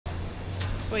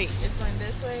Wait, it's going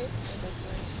this way or this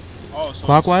way? Oh, so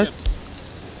Clockwise?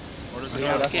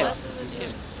 Yeah, skip.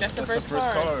 That's the first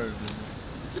card.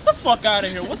 Get the fuck out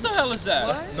of here. What the hell is that?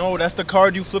 What? No, that's the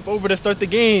card you flip over to start the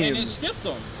game. And it skipped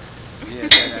them. Yeah,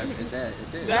 it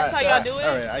did. That's how y'all do it?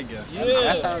 Alright, I guess. Yeah.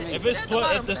 That's how I mean. If it's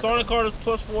if the starting card is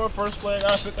 +4, first player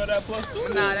gotta pick up that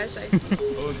 +2. Nah, that's shit.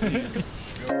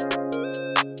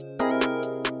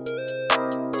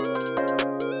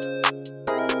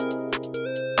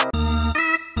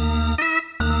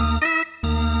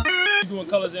 Doing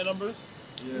colors and numbers?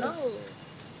 Yeah. No.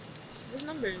 It's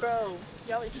numbers.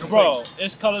 Bro,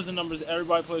 it's colors and numbers.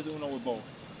 Everybody plays Uno with both.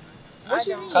 What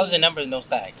you mean? Colors and numbers, no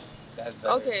stacks. That's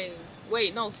better. Okay.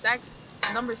 Wait, no, stacks.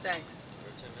 Number stacks.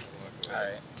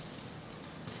 Alright.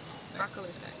 Not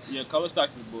color stacks. Yeah, color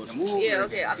stacks is bullshit. Yeah,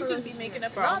 okay. I could be making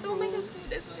up No, our own don't make rules. them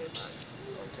this way.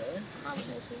 Okay. I'm not with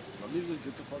that shit. Let me just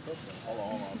get the fuck up then. Hold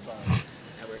on. I'm trying.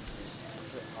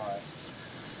 Alright.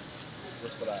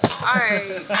 What's for that?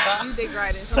 Alright. You dick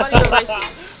riding. Somebody reverse it.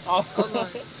 Hold on.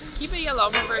 Keep it yellow.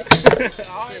 I'm reversing.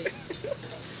 Shit.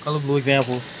 Color blue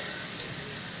examples.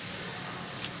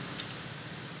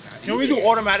 Can we do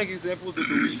automatic examples or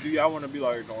do y'all want to be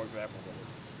like no examples?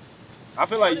 I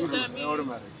feel like you does that do mean?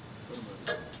 automatic.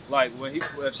 Like when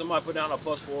if somebody put down a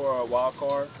 +4 or a wild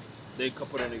card, they could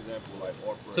put an example like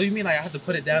or for. So you mean like I have to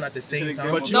put it down at the same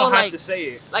time? But you No, don't have like- to say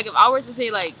it. Like if I were to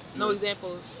say like no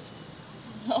examples.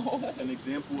 No. That's an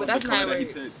example But of that's the color not that he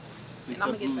right. picked. So And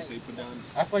I'ma get blue, sick. so you put down.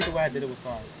 I feel like the way I did it was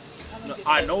fine. No,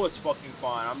 I know it's fucking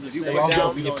fine. I'm just You saying. walk walk out,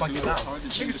 out, we we get get fucking out.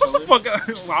 Nigga, shut the fuck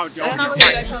up. Wow, That's John. not what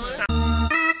you that color.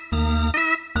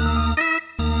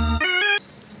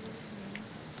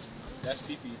 That's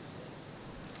pee.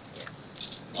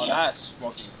 Oh, that's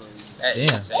fucking crazy. That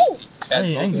Damn. is safety. That's I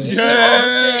ain't bogus. good.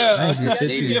 Yeah. I ain't good shit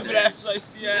Shit. Give it that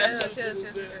safety Chill, ass. chill.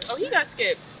 Oh, he got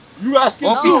skipped. You got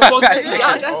skipped Oh, too. you Fuck got that skipped. shit.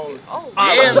 Y'all got skipped. Oh,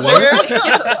 Damn,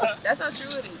 nigga. That's not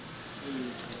true.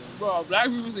 Bro, black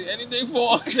people say anything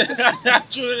false.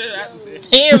 Not true to that.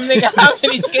 Damn, nigga, how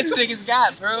many skips niggas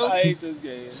got, bro? I hate this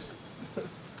game. Can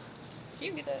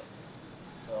you get that?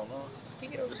 Hell no.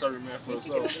 Kick it over. It's every man for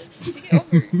himself. Kick it over.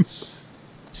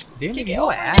 Damn, Kick nigga, it you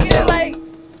over, an nigga. asshole. Like,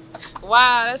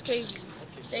 wow, that's crazy.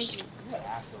 Thank you. You an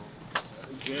asshole.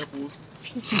 Examples.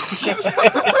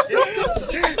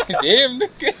 Damn,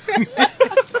 nigga.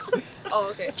 Oh,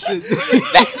 okay. That's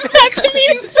not to me.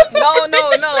 No,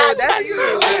 that's you.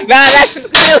 Nah, that's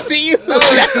still to you. No,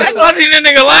 that's you. I think the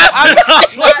nigga laughing.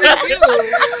 Nah, that's you.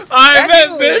 I That's bet,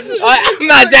 you. bitch. I'm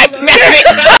not jacking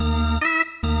that.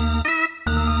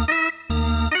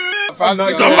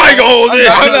 Somebody go hold it.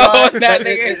 No, that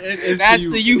nigga. That's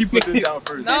the you. He put this down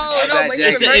first. No, but you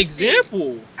It's an reversed it.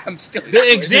 example. I'm still.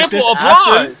 The example this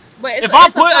applies. But it's If I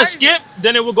put a card. skip,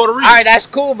 then it will go to read. Alright, that's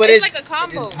cool, but It's like a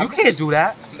combo. You can't do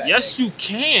that. Yes, you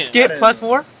can. Skip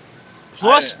 +4?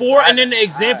 +4, and then the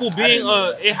example being it You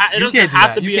doesn't can't do have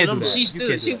that. to You be a can't do number.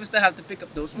 that. she would still have to pick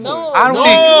up those four. No, I don't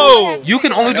No. think you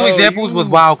can only do No, examples you- with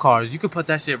wild cards. You can put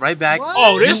that shit right back. What?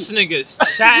 Oh, this nigga's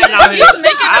chatting out He's his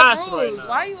making ass up right rules. now.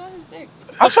 Why are you on his dick?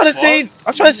 I'm trying to fuck? save.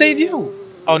 I'm trying to save you.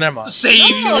 Oh, never mind. Save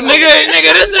you,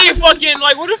 nigga. This ain't fucking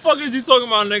like. What the fuck is you talking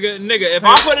about, nigga? If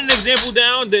I put an example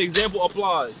down, the example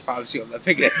applies. Promise you, I'm not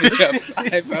picking that bitch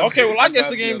up. Okay, well I guess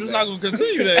the game is not gonna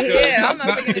continue then. Yeah, I'm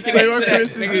not picking picking it that up.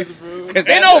 shit. Nigga.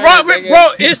 Ain't no right, bro.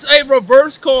 It's a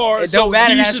reverse card. It don't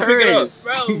matter, he that's should pick it up. hers.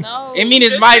 Bro, no. It mean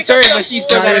it's my turn, but she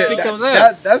still gotta pick those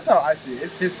up. That's how I see it.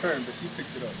 It's his turn, but she picks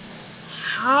it up.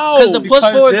 How? Because the +4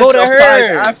 go this to applies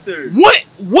her. After.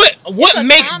 What a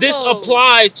makes this combo.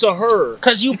 apply to her?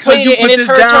 Because you Because played you it and put it's this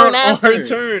her down turn on after. her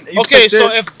turn. You Okay, put so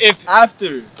this if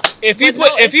after. if he But put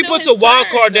no, if it's he still puts a his wild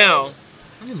turn, card though. down,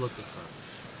 Let me look this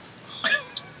up.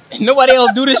 And nobody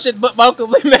else do this shit but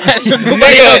Malcolm Limas. So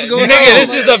nobody else going nigga, on.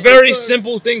 this is a very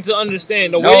simple thing to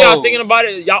understand. The way No. y'all thinking about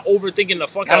it, y'all overthinking the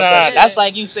fuck No, out no, of no. that. That's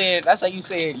like you saying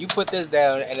you put this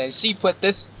down and then she put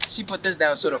this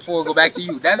down so the 4 go back to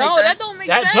you. That makes No, that sense. don't make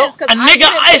That sense. don't, 'Cause a I nigga,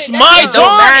 didn't put it's it my down. It don't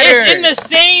turn. matter. It's in the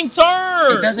same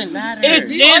turn. It doesn't matter.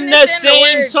 It's You in the understand the same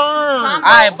word turn. combo?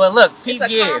 Alright, but look, It's peep a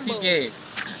game, combo. peep game.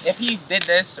 If he did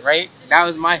this, right,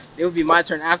 it would be my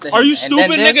turn after him. Are you And stupid,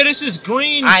 then this- nigga? This is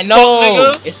green. I fuck,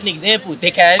 know. nigga. It's an example,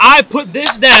 dickhead. I put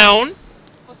this down.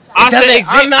 I said doesn't-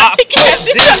 example. I'm not I picking put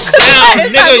that this up. down,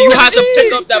 It's not nigga. You going have to to pick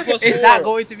be. up that +4. It's not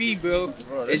going to be, bro.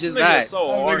 Bro, It's this just nigga not. is so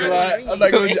hard. I'm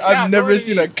not gonna. It's I've not never going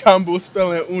seen to a combo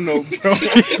spelling Uno, bro.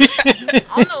 I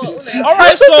don't know what Uno All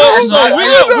right, so I we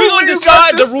don't know gonna where you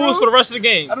decide got the this, rules bro. for the rest of the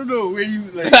game. I don't know where you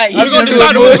like. Like, We're you gonna do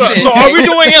decide the rules. bullshit. So are we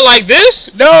doing it like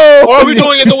this, No. or are we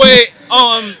doing it the way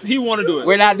he want to do it?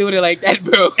 We're not doing it like that,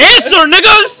 bro. Answer,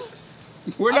 niggas.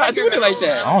 We're not doing it like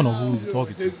that. I don't know who you're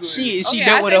talking to. She Okay,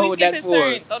 dealt with I a say we whole skip that his 4.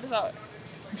 turn. Throw this out.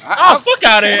 Oh, fuck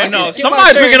out of here. No, Skip my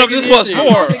somebody turn, picking up nigga, this plus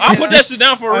get 4. I put that shit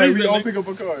down for a Alright, reason. we all nigga. pick up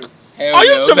a card. Hell Oh, you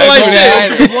no, tripping back like to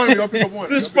shit. that. We all pick up one.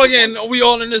 This fucking, we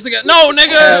all in this again. No, nigga,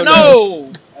 Hell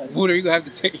no. Buddha, you gonna have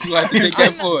to take that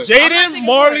for it. I'm not Jaden, taking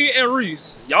Marley, and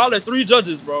Reese. Y'all are 3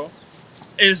 judges, bro.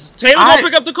 Is Taylor I- gonna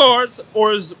pick up the cards,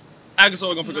 or is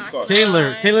Agasola gonna pick up the cards?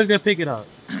 Taylor's gonna pick it up.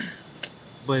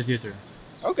 But it's your turn.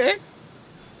 Okay.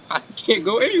 I can't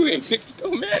go anywhere. It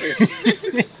don't matter.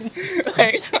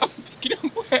 Like, I'm picking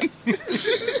up one.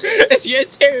 It's your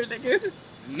turn, nigga.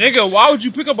 Nigga, why would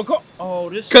you pick up a card? Oh,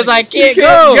 this. Cause I nigga- can't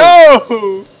go.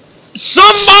 Yo!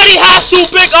 Somebody has to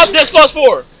pick up this plus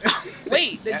 4.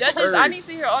 Wait, the That's judges. I hers. need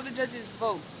to hear all the judges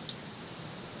vote.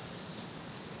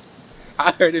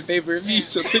 I heard in favor of me,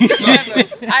 so pick it up.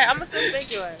 Whatever. I'm gonna still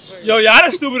spank your ass. Yo, y'all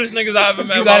the stupidest niggas I ever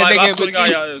met You in my gotta life. make I it swear to God,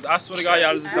 between- y'all is. I swear to God,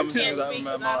 y'all is the I dumbest can't niggas I ever speak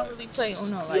met in because my I life. don't really play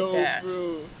Uno like that.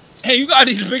 Bro. Hey, you got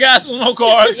these big ass Uno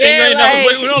cards. and you Yeah, ain't never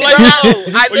played Uno like bro, that.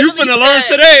 I Well, you literally finna learn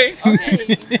said- today.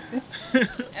 Okay.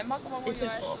 And Malcolm, I'm on your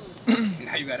ass too.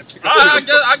 Now you gotta pick up.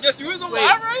 I guess you was the Wait.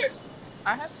 one, right?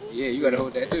 I have to. Yeah, you gotta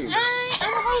hold that too. Alright,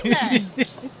 I'm gonna hold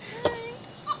that.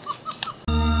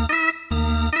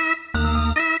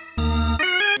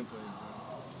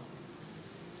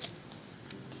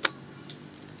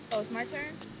 Oh, it's my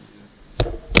turn?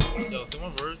 Yo,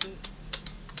 someone reverse it.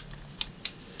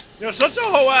 Yo, shut your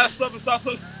whole ass up and stop.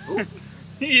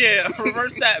 Yeah,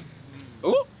 reverse that.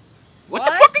 Ooh. What What?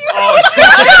 the fuck are you Oh,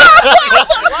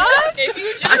 What? If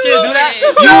you just I can't do that.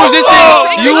 voted. You was just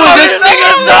saying. You was just.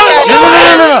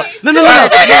 No.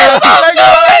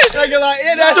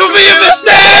 to be a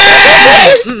mistake.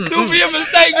 To be a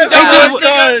mistake. You dumbass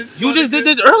nigga. You just did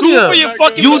this 2 for earlier. your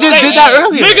fucking You just mistake. did that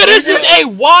earlier. Nigga, this is a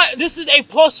what? This is a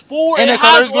plus 4. And It the has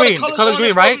color's all green. The color's on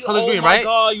green, it. right? Color's green, Oh my right?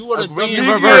 God, you are A the green dumbest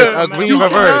reverse. nigga, A man. green You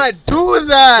reverse. cannot do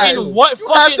that. In what You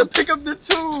have to fucking? pick up the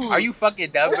 2. Are you fucking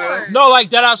dumb, bro? Four. No, like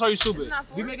that ass. Are you It's stupid? not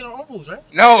We four. making our own rules, right?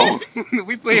 No.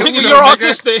 We play Nigga, Uno, you're nigga.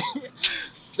 autistic.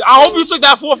 I hope you took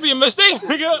that 4 for your mistake,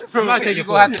 nigga. I'm not taking You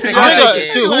gonna have to pick I'm up not Nigga, that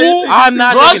taking game. 2 I'm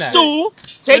not taking plus that. 2.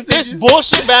 Take this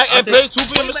bullshit back and I'll play 2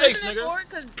 for your Wait, mistakes, but isn't it nigga. four?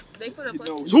 Because they put a plus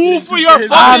No. 2. 2 for your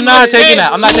fucking I'm not mistake. taking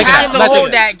that. I'm not Two You taking for that. have I'm to your not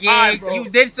hold taking that Alright, game. bro. You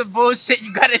did some bullshit.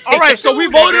 You gotta take All right, it so too, we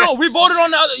voted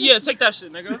on the other. Yeah, take that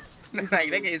shit, nigga.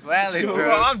 Like, nigga is wild, Bro,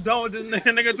 bro. I'm done with this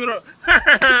nigga. Nigga through the.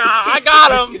 I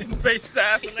got him. Face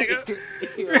ass nigga.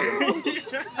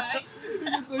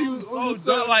 So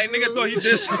dumb, like nigga thought he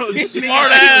did some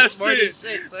smart ass Smart shit. as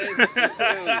shit,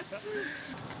 son.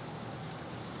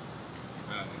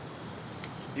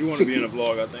 You want to be in a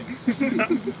vlog, I think.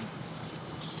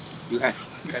 You gotta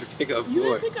pick up You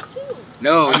four. didn't pick up 2.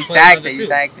 No, I you played stacked another it. You two.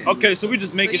 stacked it. Okay, so we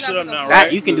just making So shit you up gotta now, pick That,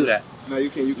 right? you can do that. No, you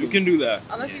can't. You can do that.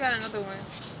 Unless you got another one.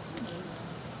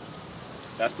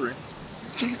 That's 3.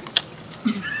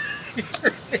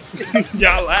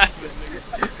 Y'all laughing,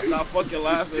 nigga. Y'all fucking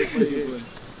laughing.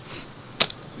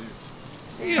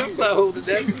 Yeah, I'm not holding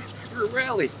that. You're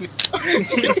rally.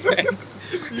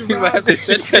 You might have to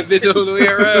send that bitch all the way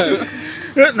around.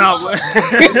 Nah, but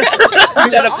I'm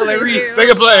trying to play Reese. Make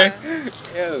a play.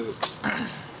 Yo.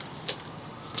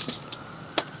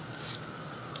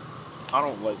 I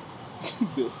don't like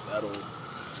this at all.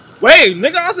 Wait,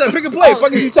 nigga, I said pick a play. Oh,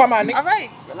 Fuck is shit. you talking about, nigga? Alright,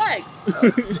 relax.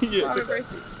 Yeah, I'll take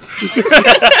reverse it.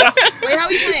 Wait, how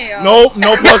we playing, y'all?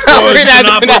 no plus 4. We're You not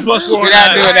cannot doing put plus 4 We're on not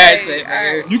that. doing that Alright, shit,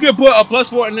 alright. man. You can put a plus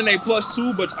 4 and then a plus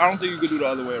 2, but I don't think you could do the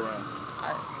other way around.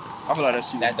 I feel like that's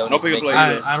cheating. That don't No pick a make play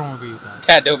sense. either. I don't agree with that.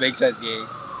 That don't make sense, gang.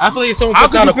 I feel like if someone How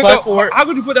puts could down you a pick plus up? 4. How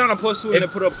could you put down a plus 2 and If- then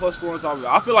put a plus 4 on top of it?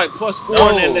 I feel like plus 4 No,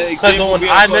 and then the because example when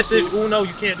being a I plus message 2. Uno,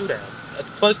 you can't do that.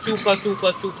 Plus 2, plus 2,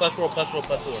 plus 2, plus 4, plus 4,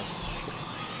 plus 4.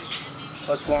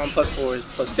 Plus 4 on plus 4 is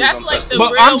plus 2 That's on like plus the 2.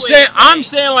 But real I'm way saying, to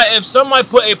play. like if somebody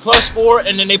put a plus 4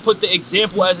 and then they put the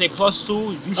example as a plus 2,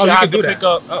 you should Oh, you have can to do pick that.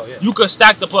 up. Oh, yeah. You could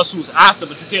stack the plus 2s after,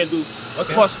 but you can't do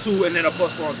Okay. plus 2 and then a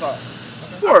plus 4 on top.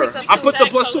 I Sure, picked up I two put the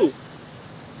stack plus 2. colors.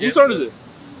 Whose turn is it?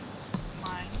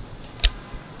 Mine.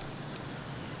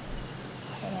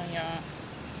 Hold on, y'all.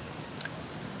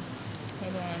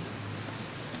 Hold on.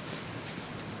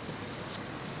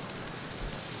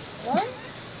 What?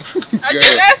 I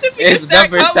just asked if you It's could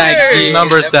stack number stack. colors. Yeah,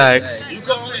 Number number stacks. stack. You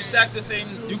can only stack the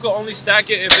same. You can only stack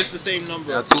it if it's the same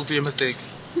number. Got 2 for your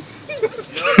mistakes.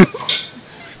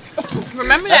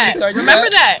 Remember How that. many cards you Remember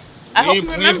got? that. I hope you We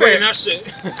ain't remember. playing that shit.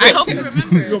 I hope you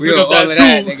remember. We on up all that of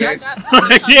that, too. I nigga. got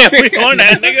something. Yeah, we on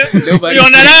that, nigga. Nobody We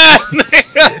on that ass,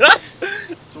 nigga.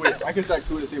 So wait, I can stack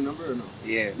 2 of the same number or no?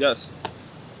 Yeah. Yes.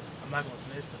 I'm not going to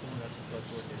snitch, but someone got 2 plus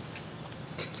 4 here.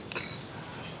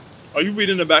 Are you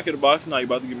reading the back of the box? Nah, you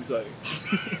about to get me tight.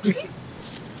 Oh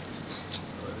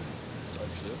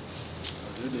shit.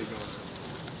 How's your day going?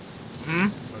 Hmm?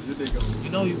 How's your day going? You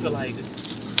know you could like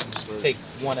just take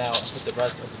one out and put the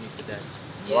rest underneath the deck.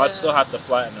 Well, I'd still have to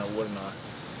flatten it, wouldn't I?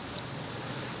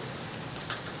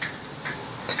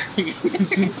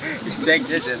 Check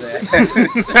this in there.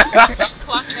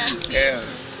 Clock that. Yeah.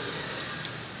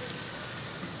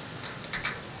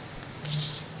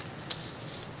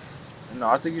 No,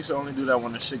 I think you should only do that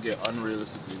when the shit get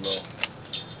unrealistically low.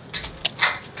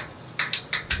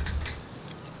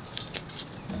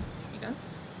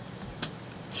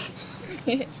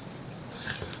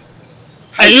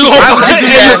 And you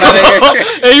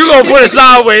gonna put it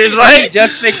sideways, right?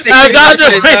 Just fix it. And that's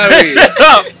Put it sideways.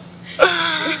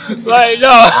 Like,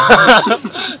 no.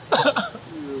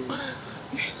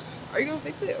 Are you gonna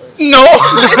fix it? Or? No.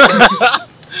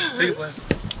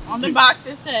 On the box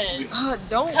it says,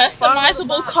 Don't.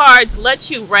 customizable cards let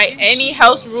you write any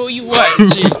house rule you want.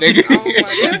 Cheap, nigga. Oh my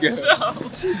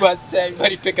So, She about to tell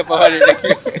everybody pick up 100,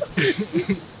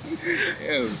 nigga.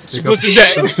 Ew. Split the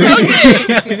deck.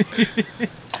 okay.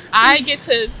 I get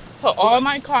to put all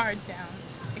my cards down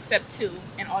except 2,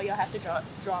 and all y'all have to draw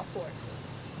 4.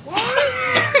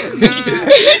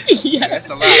 Yeah. That's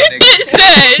a lot, nigga. It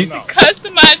says No.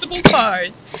 customizable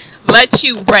cards let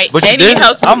you write But you any did.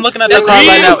 house rule. I'm looking at that card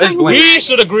right now. It's blank. We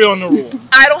should agree on the rule.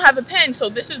 I don't have a pen, so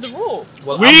this is the rule.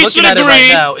 Well, We I'm looking should at it agree, right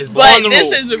now. It's But blank. on the this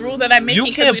rule. is the rule that I'm making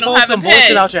You because can't we don't pull have a some pen.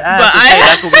 bullshit out your ass But and say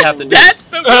that's what we have to do. That's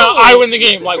the rule. I win the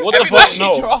game. Like, what the fuck? Everybody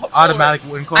No. draw 4. Automatic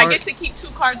win card. I get to keep 2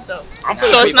 cards though. I'm So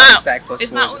finna it's put, not- Stack plus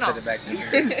it's 4 not and send Uno. it back to me.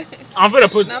 I'm finna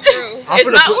put. Not for real. I'm It's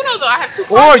finna not put- Uno though. I have 2 Or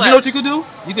cards you know what left. you could do?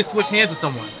 You could switch hands with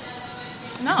someone.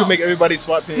 No. You can make everybody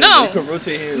swap hands. No. You can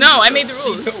rotate hands. No, I made the She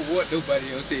rules. don't want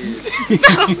nobody else here.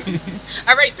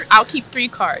 I write. I'll keep 3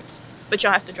 cards, but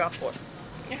y'all have to draw 4.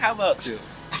 How about 2?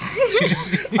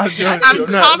 I'm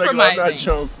I'm not compromising.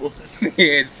 drawing for.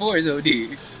 Yeah, 4 is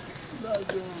OD.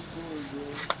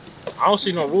 I don't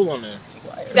see no rule on there.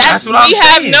 That's what I'm we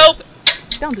have saying. no.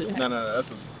 Don't do that. No.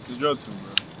 That's a draw 2, bro.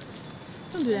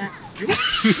 Don't do that.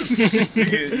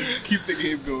 Yeah, keep the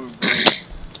game going, bro.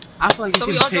 I feel like So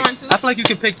you we can all pick. drawing 2? I feel like you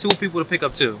can pick 2 people to pick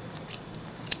up 2.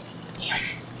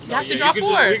 You have to draw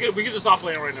 4. We could just stop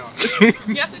playing right now.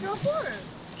 You have to draw 4.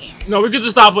 No, we could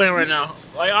just stop playing right now.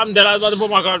 Like, I'm dead. I was about to put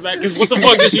my cards back. Cause what the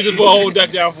fuck did she just put a whole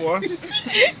deck down for?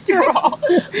 Draw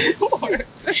 4.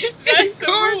 That's the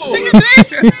rule.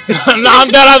 Nah, I'm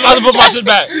dead. I was about to put my shit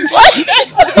back.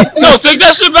 No, take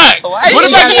that shit back. Why Put you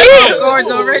it back got in no your hand.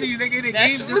 cards already, nigga? The That's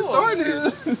game the just rule.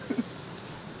 started.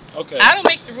 Okay. I don't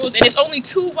make the rules, and it's only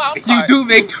 2 wild cards. You do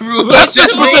make the rules. Let's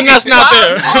just 2 pretend that's not wild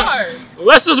there. cards.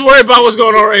 Let's just worry about what's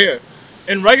going on right here.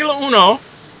 In regular Uno,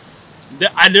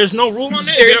 there's no rule on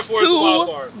there. There's Therefore, it's a wild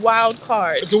 2 card. wild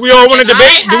cards. Do we all want to And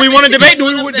debate? I Do we want to happen to debate? get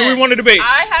one of Do we them. want to debate?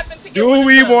 I happen to get Do one of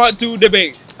we them. want to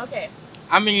debate? Okay.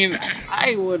 I mean,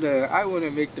 I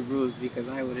wanna make the rules because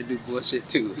I wanna do bullshit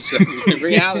too. So in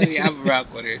reality, I'm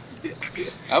rock with it.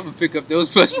 I'm gonna pick up those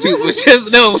plus 2, but just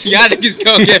know y'all niggas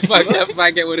gonna get fucked up if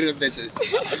I get one of them bitches.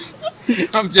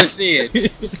 I'm just saying.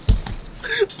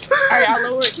 Alright, I'll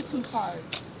lower it to 2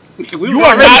 cards. You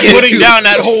are not putting down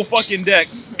that whole fucking deck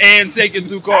and taking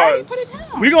 2 Alright, cards. put it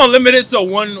down. We're gonna limit it to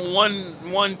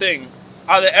one thing.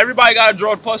 Either everybody gotta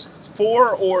draw plus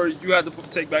 4, or you have to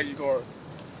take back your cards.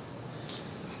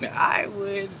 I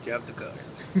would drop the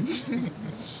cards.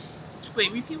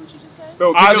 Wait, repeat what you just said?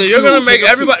 Bro, pick Either up you're 2, gonna make pick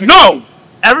up 2. everybody no.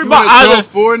 Everybody You wanna draw either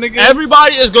 4, nigga?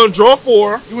 everybody is gonna draw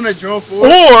 4, You wanna draw 4?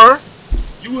 or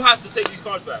you have to take these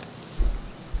cards back.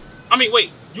 I mean,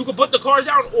 wait. You can put the cards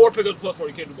down or pick up the plus 4.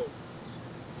 You can't do both.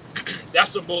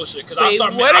 That's some bullshit. Cause I'll Wait,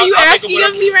 start. what are you asking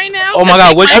of me right now? Oh my To God,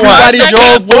 pick which my one? cards Everybody back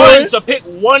draw up? one. To pick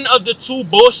one of the 2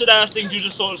 bullshit ass things you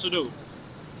just told us to do.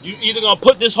 You either gonna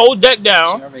put this whole deck I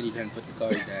down, already done put the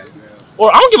cards down, bro.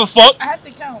 or I don't give a fuck, I have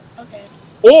to count. Okay.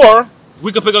 or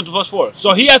we could pick up the plus 4.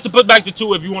 So he has to put back the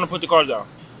 2 if you want to put the cards down.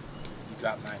 You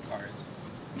dropped 9 cards.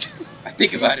 I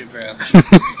think about it, bro.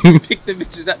 Pick the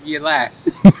bitches up your last.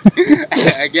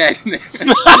 Again.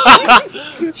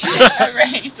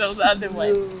 Alright, so the other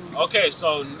one. Okay,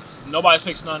 so nobody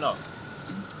picks none up.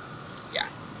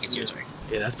 It's your turn.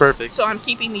 Yeah, that's perfect. So I'm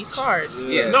keeping these cards.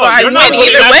 Yeah. No, So I you're not win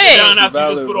putting either that shit way. down after you just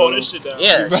Valid, put all bro. this shit down.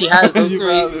 Yeah, she has those You 3.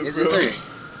 valid, This bro. is 3.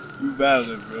 You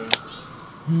valid, bro.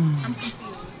 I'm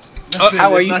confused.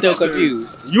 How are you It's still not your turn.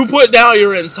 confused? You put down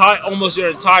your almost your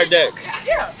entire deck,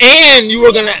 Yeah. and you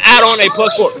were gonna add on a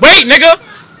plus 4. Wait, nigga,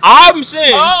 I'm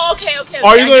saying. Oh, okay.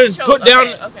 Are you I gonna get to put choke. down-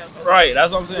 Okay. Right,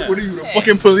 that's what I'm saying. What are you, the Okay.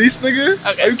 fucking police, nigga? Okay.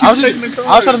 Why you keep I was taking the just, cards?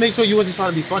 I was trying to make sure you wasn't trying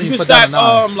to be funny. You You can put down stack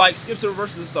a 9. like skips to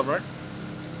reverses and stuff, right?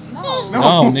 No. No,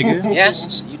 nigga.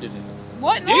 Yes, you did it.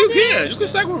 What? Yeah, you can. You can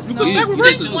stack. You can stack You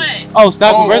reverses. did One. Oh,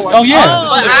 stack Oh, reverse. I- Oh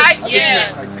yeah. Oh,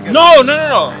 yeah. No.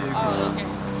 Oh, okay.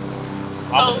 I'm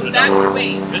gonna put So it that down.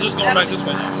 wait. It's just going back this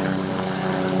way now.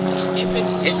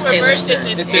 it's It's two Taylor's reversed,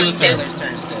 turn. then It's Taylor's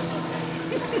turn still.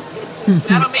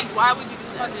 That'll make. Why would you do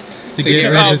that? To get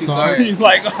rid of his car. He's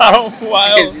like, I don't know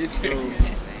why. It's your turn.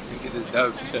 Because it's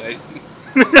dumb, son.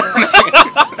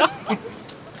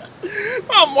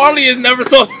 Marley is never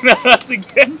talking about us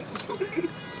again.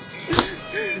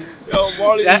 Yo,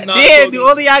 Marley is not. Damn, talking. dude,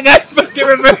 only I got fucking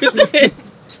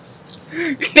reverses.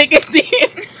 Nigga,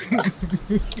 damn.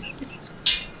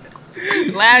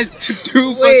 Last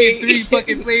two Wait. fucking 3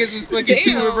 fucking players was fucking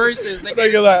 2 Damn. reverses.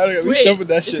 Nigga. We Wait, shuffled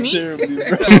that it's shit me? terribly, bro.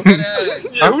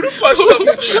 Yeah, who the fuck shut me?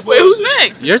 Wait, who's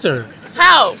next? Your turn.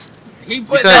 How? He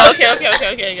put Because-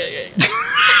 that. Okay.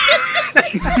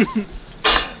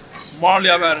 Marley,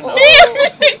 I've had enough.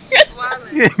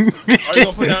 Wildin'. Are you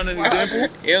gonna put down an example?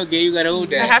 Hell, gay, you gotta hold I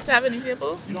that. have to have an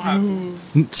example. You don't have to.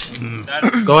 That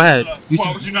is- Go ahead. Why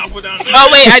would you not put down an Oh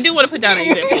wait, I do want to put down an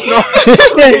example.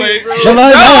 Play, bro. No, No,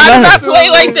 I do not play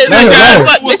like this. Let her, Like, let her.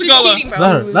 fuck, What's this the is color? cheating, bro.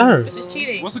 Let her. This is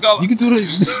cheating. What's the color? You can do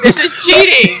this. This is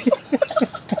cheating.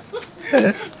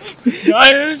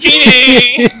 I'm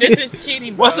cheating. This is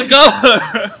cheating, bro. What's the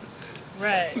color?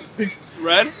 Red.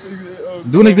 Red?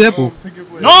 Do an example.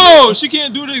 No, she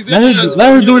can't do the example.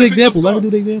 Let her do an example. Let her do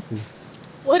the example.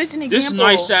 What is an example? This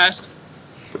nice ass.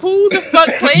 Who the fuck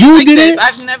plays You like did this? it?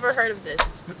 I've never heard of this.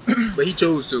 But he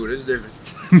chose to. There's a difference.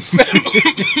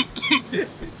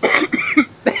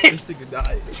 This nigga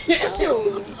died.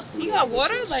 You got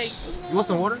water? Like, what's going You want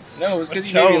some water? No, it's because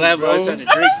he made me laugh when I was trying to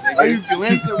drink. Why you Nigga.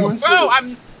 glanced at one Bro,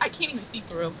 I can't even see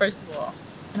for real. First of all,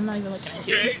 and I'm not even looking at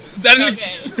you. Okay. That makes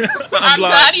Okay. I'm I'm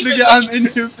blind. not even Nigga, I'm looking.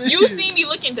 in your face. You see me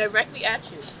looking directly at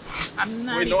you. I'm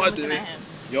not Wait, even no, I looking didn't. at him.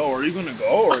 Yo, are you gonna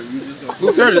go or are you just gonna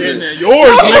Who turn is in it? there?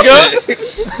 Yours,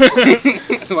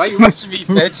 nigga. Why you rushing me,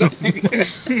 bitch?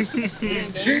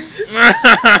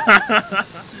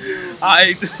 I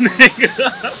ate this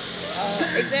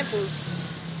nigga. examples.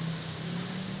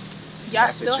 Y'all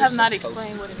That's still what have you're not supposed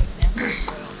explained to. what an example is.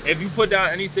 If you put down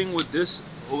anything with this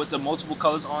or with the multiple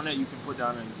colors on it, you can put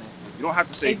down an example. You don't have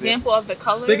to say Example of the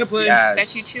color Pick a play. Yes.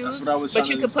 that you choose, what I was but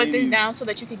trying you to could put explain to this you. down so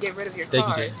that you could get rid of your Thank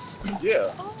you, card. Jay.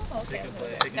 Yeah. Oh, okay. Pick and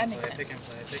play, pick That and makes play, sense. pick and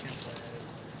play, pick and play.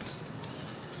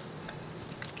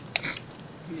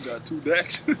 You got 2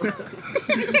 decks.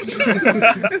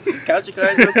 Count your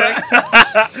cards real quick.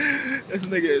 This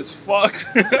nigga is fucked.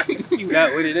 You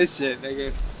got winning this shit,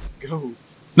 nigga. Go.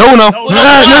 No.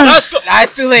 Let's go. Nah,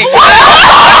 it's too late. What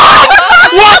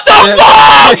the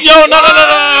fuck? Yo, no.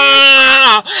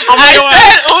 I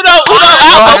said Uno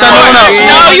out before.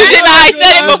 No, you did not. I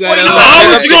said it before you. How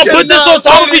was you gonna put this on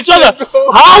top of each other?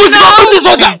 How was you gonna put this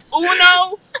on top? Uno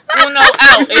out. It's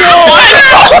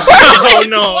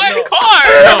No. one card.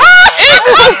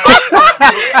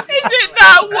 Is it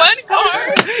not one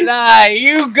card? Nah,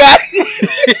 you got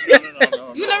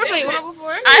You never played Uno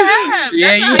before? I have.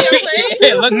 Yeah, That's not how you play.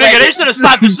 It looked Nigga, like they should have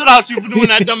stopped the shit out you for doing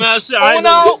that dumbass shit. I ain't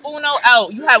know. Uno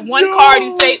out. You have one card.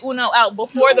 You say Uno out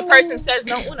before the person says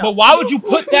no Uno. But why would you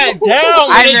put that down? I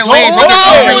when they didn't don't wait, go nigga.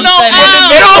 there? When you Uno said out. it.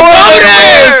 They don't go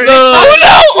there. Uno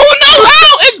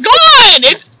out. It's gone.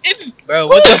 It's Bro,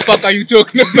 what the fuck are you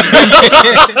talking about? is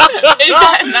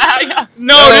that not how y'all?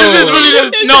 No, this is really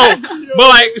just no. But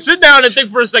like, sit down and think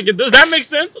for a second. Does that make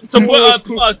sense? To put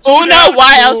two Uno. down?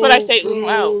 Why else would I say Uno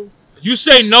out? You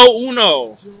say no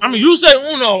Uno. I mean, you say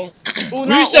Uno.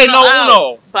 Uno. We say no out.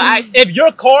 Uno. But I. If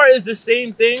your car is the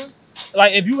same thing,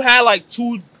 like if you had like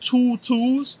two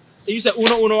twos, and you said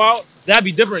Uno out, that'd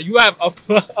be different. You have a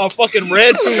fucking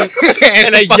red 2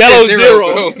 and a yellow 0.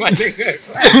 bro, my nigga.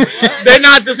 They're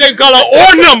not the same color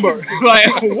or number.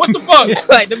 Like, what the fuck?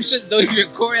 Like, them shits don't even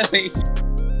correlate.